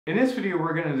In this video,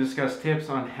 we're going to discuss tips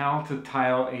on how to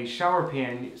tile a shower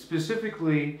pan,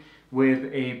 specifically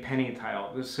with a penny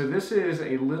tile. So this is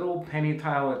a little penny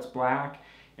tile, it's black,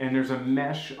 and there's a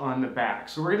mesh on the back.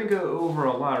 So we're going to go over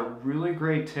a lot of really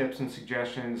great tips and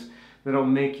suggestions that'll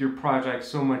make your project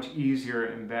so much easier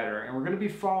and better. And we're going to be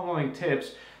following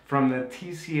tips from the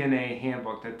TCNA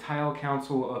handbook, the Tile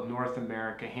Council of North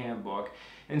America handbook.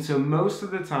 And so most of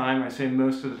the time, I say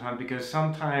most of the time because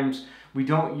sometimes we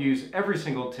don't use every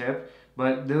single tip,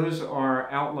 but those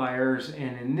are outliers.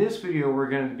 And in this video, we're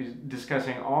going to be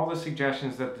discussing all the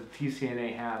suggestions that the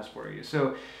TCNA has for you.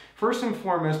 So first and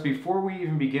foremost, before we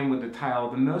even begin with the tile,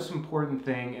 the most important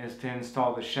thing is to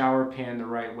install the shower pan the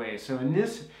right way. So in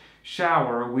this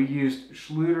shower, we used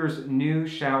Schluter's new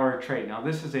shower tray. Now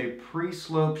this is a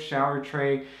pre-sloped shower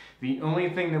tray. The only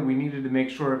thing that we needed to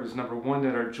make sure of is number one,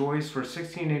 that our joists were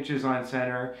 16 inches on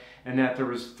center and that there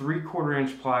was 3/4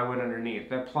 inch plywood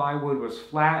underneath. That plywood was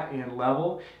flat and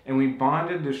level, and we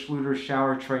bonded the Schluter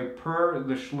shower tray per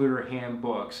the Schluter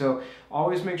handbook. So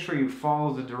always make sure you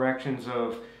follow the directions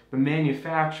of the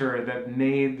manufacturer that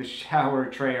made the shower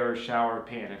tray or shower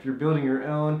pan. If you're building your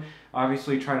own,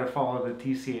 obviously try to follow the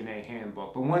TCNA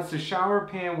handbook. But once the shower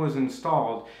pan was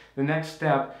installed, the next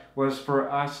step was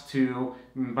for us to,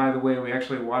 by the way, we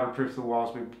actually waterproofed the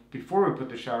walls before we put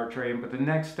the shower tray in, but the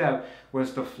next step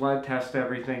was to flood test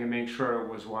everything and make sure it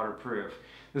was waterproof.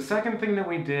 The second thing that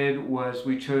we did was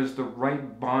we chose the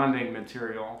right bonding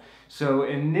material. So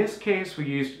in this case, we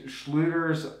used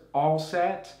Schluter's All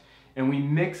Set, and we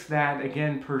mix that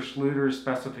again per Schluter's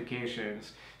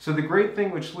specifications. So the great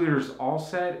thing with Schluter's All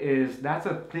Set is that's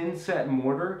a thin set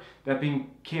mortar that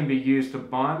can be used to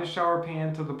bond a shower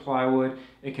pan to the plywood.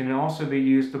 It can also be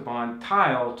used to bond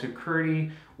tile to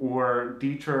Curdy or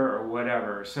Tutor or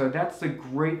whatever. So that's the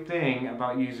great thing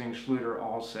about using Schluter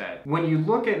All Set. When you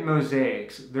look at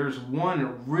mosaics, there's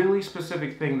one really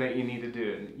specific thing that you need to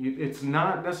do. It's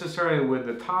not necessarily with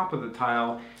the top of the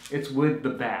tile, it's with the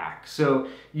back. So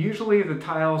usually the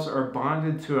tiles are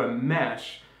bonded to a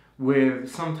mesh with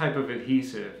some type of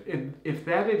adhesive. If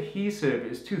that adhesive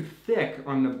is too thick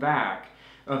on the back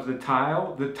of the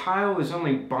tile is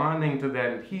only bonding to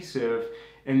that adhesive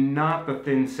and not the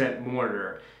thin set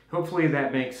mortar. Hopefully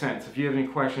that makes sense. If you have any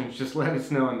questions, just let us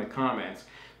know in the comments.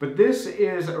 But this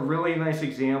is a really nice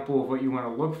example of what you want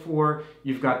to look for.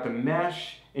 You've got the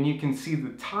mesh and you can see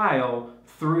the tile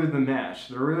through the mesh.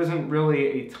 There isn't really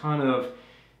a ton of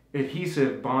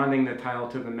adhesive bonding the tile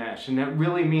to the mesh, and that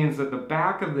really means that the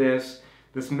back of this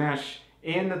mesh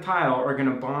and the tile are going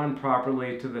to bond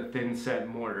properly to the thin set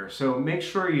mortar. So make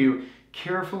sure you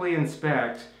carefully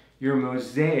inspect your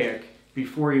mosaic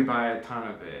before you buy a ton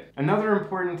of it. Another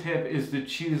important tip is to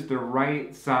choose the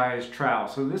right size trowel.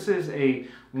 So this is a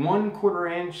 1/4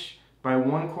 inch by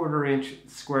 1/4 inch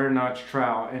square notch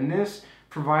trowel, and this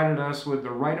provided us with the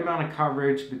right amount of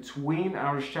coverage between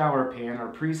our shower pan, our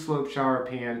pre-sloped shower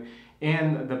pan,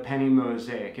 and the penny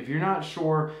mosaic. If you're not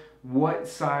sure what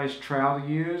size trowel to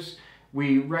use,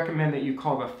 we recommend that you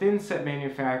call the thin set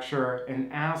manufacturer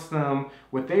and ask them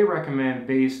what they recommend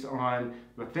based on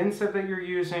the thin set that you're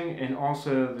using and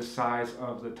also the size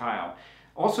of the tile.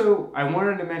 Also, I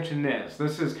wanted to mention this.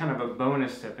 This is kind of a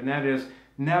bonus tip, and that is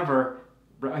never,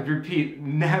 I repeat,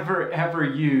 never ever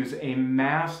use a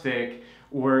mastic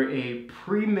or a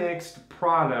pre-mixed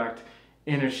product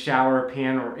in a shower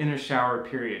pan or in a shower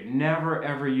period. Never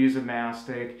ever use a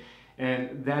mastic.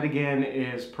 And that again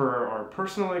is per our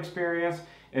personal experience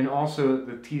and also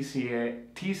the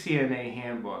TCNA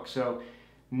handbook. So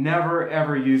never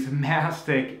ever use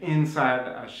mastic inside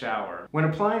a shower. When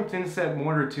applying thin set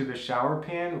mortar to the shower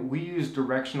pan, we use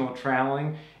directional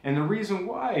troweling. And the reason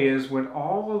why is when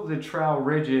all of the trowel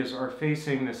ridges are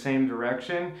facing the same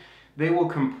direction, they will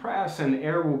compress and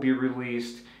air will be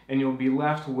released, and you'll be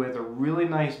left with a really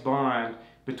nice bond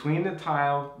between the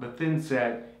tile, the thin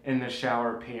set, and the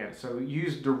shower pan. So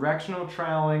use directional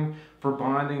troweling for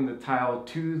bonding the tile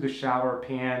to the shower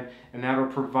pan, and that'll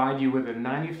provide you with a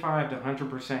 95 to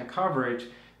 100% coverage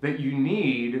that you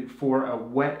need for a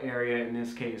wet area, in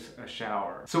this case, a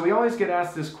shower. So we always get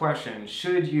asked this question: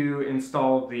 should you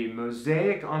install the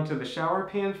mosaic onto the shower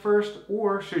pan first,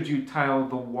 or should you tile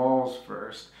the walls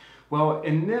first? Well,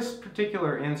 in this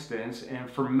particular instance, and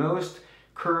for most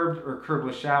curbed or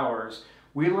curbless showers,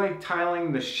 we like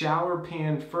tiling the shower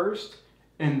pan first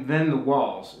and then the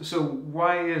walls. So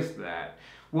why is that?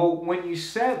 Well, when you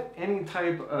set any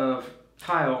type of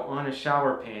tile on a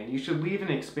shower pan, you should leave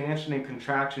an expansion and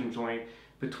contraction joint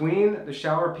between the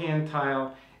shower pan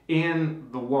tile and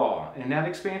the wall. And that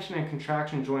expansion and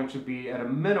contraction joint should be at a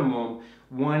minimum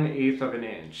 1/8 of an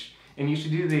inch. And you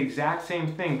should do the exact same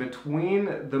thing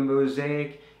between the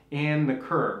mosaic and the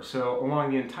curb. So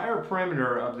along the entire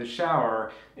perimeter of the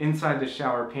shower, inside the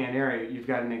shower pan area, you've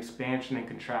got an expansion and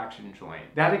contraction joint.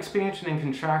 That expansion and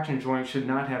contraction joint should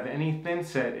not have any thin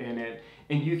set in it,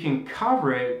 and you can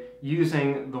cover it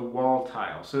using the wall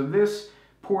tile. So this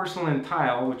porcelain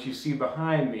tile, which you see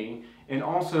behind me, and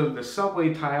also the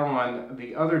subway tile on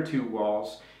the other two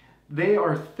walls, they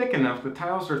are thick enough, the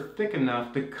tiles are thick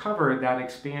enough to cover that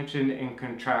expansion and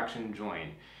contraction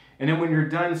joint. And then when you're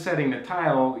done setting the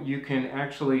tile, you can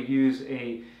actually use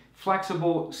a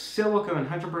flexible silicone,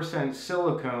 100%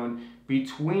 silicone,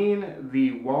 between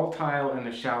the wall tile and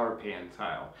the shower pan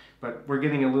tile. But we're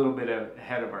getting a little bit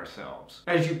ahead of ourselves.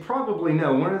 As you probably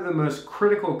know, one of the most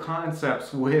critical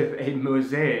concepts with a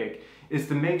mosaic is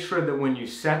to make sure that when you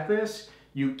set this,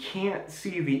 you can't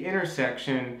see the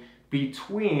intersection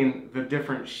between the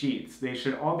different sheets. They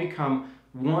should all become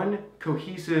one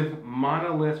cohesive,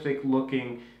 monolithic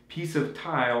looking piece of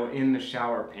tile in the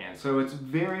shower pan. So it's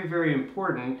very, very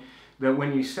important that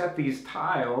when you set these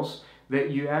tiles,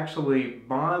 that you actually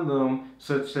bond them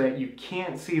such that you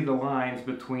can't see the lines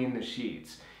between the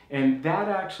sheets. And that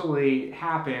actually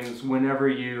happens whenever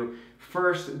you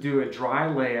first do a dry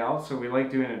layout. So we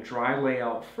like doing a dry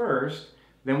layout first,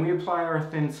 then we apply our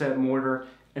thin set mortar,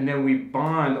 and then we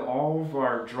bond all of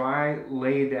our dry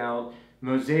laid out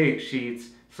mosaic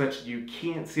sheets such that you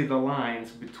can't see the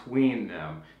lines between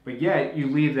them. But yet you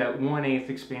leave that 1/8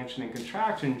 expansion and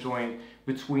contraction joint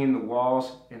between the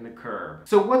walls and the curb.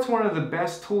 So what's one of the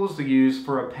best tools to use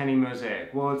for a penny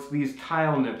mosaic? Well, it's these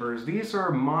tile nippers. These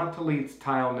are Montelit's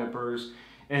tile nippers,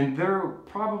 and they're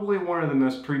probably one of the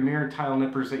most premier tile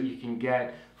nippers that you can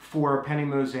get for a penny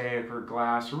mosaic or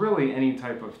glass, or really any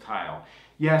type of tile.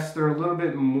 Yes, they're a little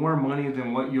bit more money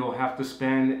than what you'll have to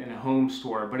spend in a home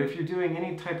store, but if you're doing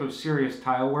any type of serious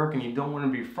tile work and you don't want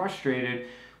to be frustrated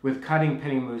with cutting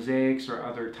penny mosaics or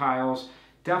other tiles,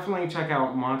 definitely check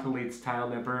out Montelit's tile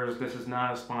nippers. This is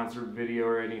not a sponsored video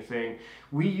or anything.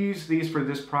 We used these for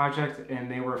this project and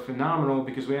they were phenomenal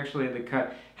because we actually had to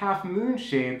cut half moon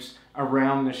shapes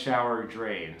around the shower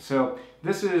drain. So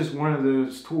this is one of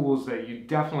those tools that you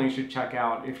definitely should check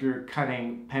out if you're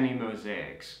cutting penny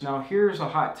mosaics. Now here's a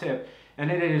hot tip,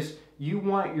 and it is you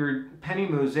want your penny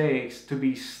mosaics to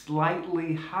be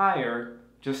slightly higher,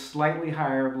 just slightly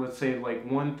higher, let's say like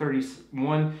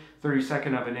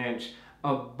 1/32 of an inch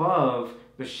above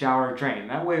the shower drain.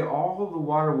 That way all of the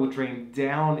water will drain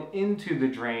down into the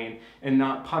drain and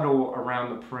not puddle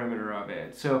around the perimeter of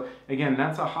it. So again,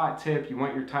 that's a hot tip. You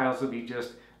want your tiles to be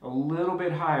just a little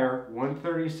bit higher,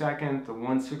 1/32 to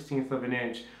 1/16 of an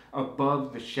inch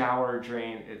above the shower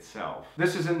drain itself.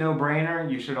 This is a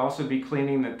no-brainer. You should also be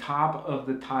cleaning the top of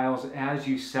the tiles as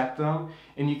you set them,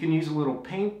 and you can use a little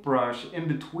paintbrush in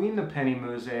between the penny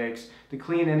mosaics to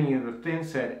clean any of the thin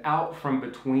set out from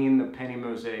between the penny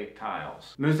mosaic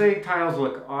tiles. Mosaic tiles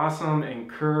look awesome in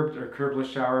curved or curbless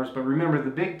showers, but remember, the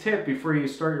big tip before you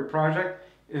start your project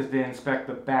is to inspect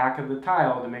the back of the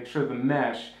tile to make sure the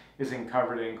mesh isn't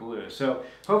covered in glue. So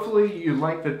hopefully you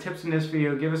like the tips in this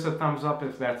video. Give us a thumbs up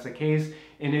if that's the case.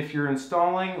 And if you're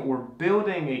installing or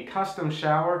building a custom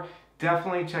shower,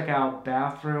 definitely check out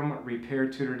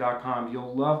bathroomrepairtutor.com.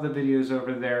 You'll love the videos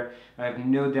over there. I have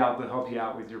no doubt they'll help you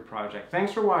out with your project.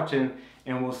 Thanks for watching,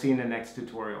 and we'll see you in the next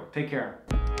tutorial. Take care.